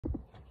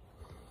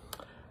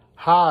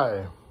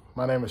Hi,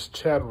 my name is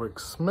Chadwick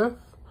Smith.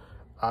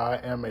 I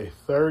am a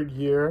third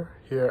year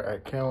here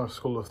at Candler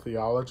School of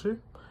Theology.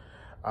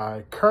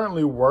 I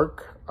currently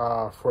work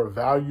for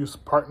Values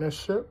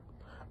Partnership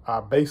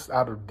based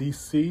out of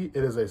DC.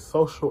 It is a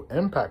social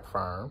impact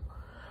firm.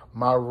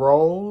 My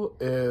role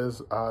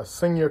is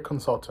senior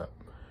consultant.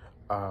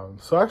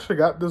 So I actually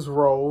got this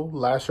role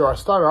last year. I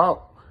started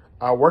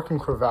out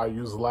working for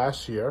Values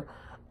last year.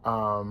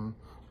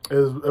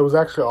 It was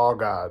actually all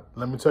God.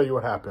 Let me tell you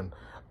what happened.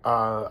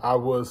 I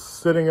was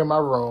sitting in my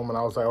room and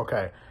I was like,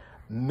 okay,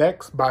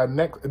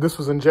 this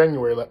was in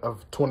January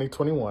of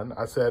 2021.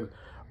 I said,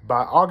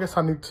 by August,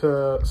 I need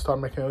to start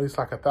making at least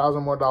like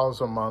 $1,000 more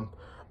a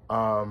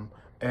month.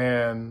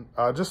 And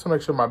just to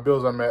make sure my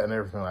bills are met and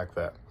everything like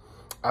that.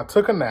 I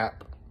took a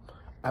nap.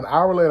 An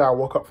hour later, I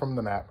woke up from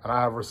the nap and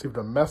I have received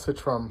a message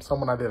from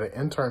someone I did an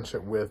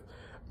internship with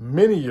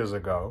many years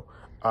ago.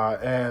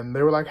 And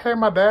they were like, hey,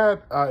 my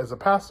dad is a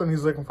pastor and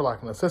he's looking for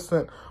like an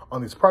assistant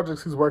on these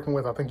projects he's working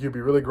with. I think you'd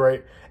be really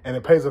great. And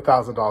it pays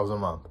 $1,000 a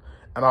month.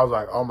 And I was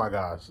like, oh my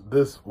gosh,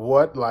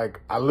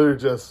 like I literally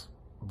just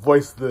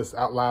voiced this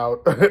out loud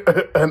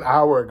an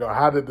hour ago.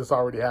 How did this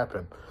already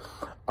happen?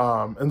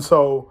 And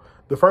so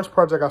the first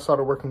project I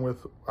started working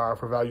with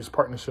for Values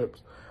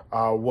Partnerships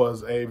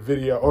was a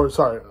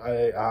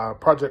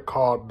project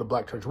called the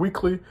Black Church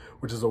Weekly,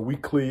 which is a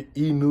weekly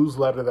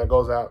e-newsletter that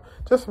goes out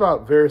just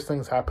about various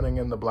things happening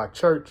in the Black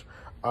church.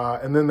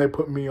 And then they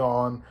put me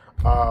on,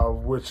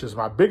 which is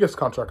my biggest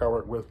contract I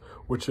work with,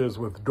 which is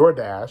with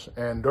DoorDash.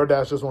 And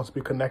DoorDash just wants to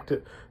be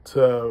connected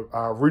to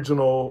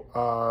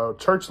regional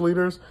church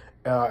leaders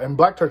and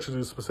Black church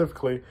leaders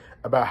specifically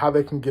about how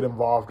they can get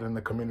involved in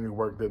the community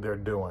work that they're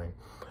doing.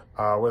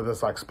 Whether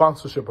it's like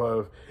sponsorship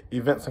of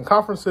events and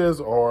conferences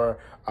or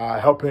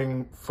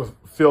helping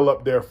fill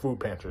up their food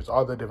pantries,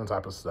 all the different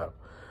type of stuff.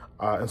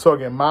 And so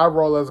again, my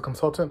role as a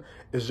consultant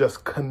is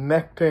just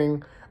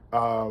connecting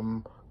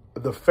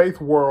the faith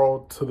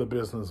world to the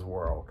business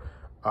world.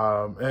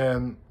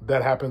 And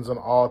that happens in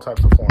all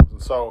types of forms.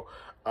 And so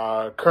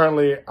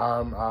currently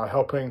I'm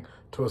helping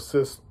to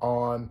assist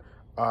on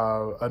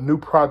a new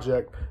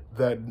project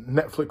that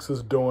Netflix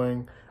is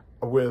doing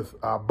with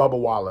Bubba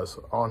Wallace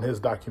on his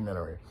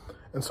documentary.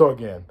 And so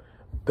again,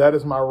 that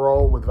is my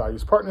role with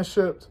Values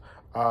Partnerships.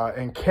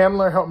 And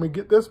Candler helped me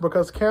get this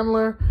because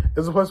Candler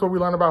is a place where we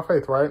learn about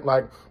faith, right?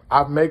 Like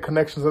I've made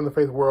connections in the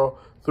faith world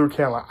through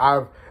Candler.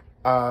 I've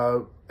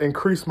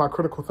increased my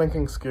critical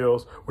thinking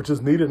skills, which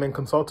is needed in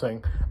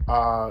consulting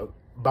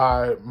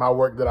by my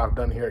work that I've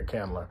done here at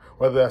Candler,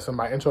 whether that's in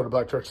my Intro to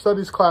Black Church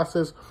Studies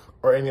classes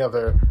or any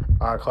other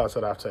class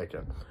that I've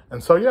taken.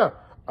 And so, yeah,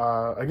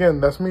 again,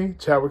 that's me,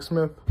 Chadwick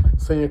Smith,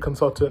 Senior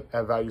Consultant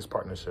at Values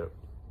Partnership.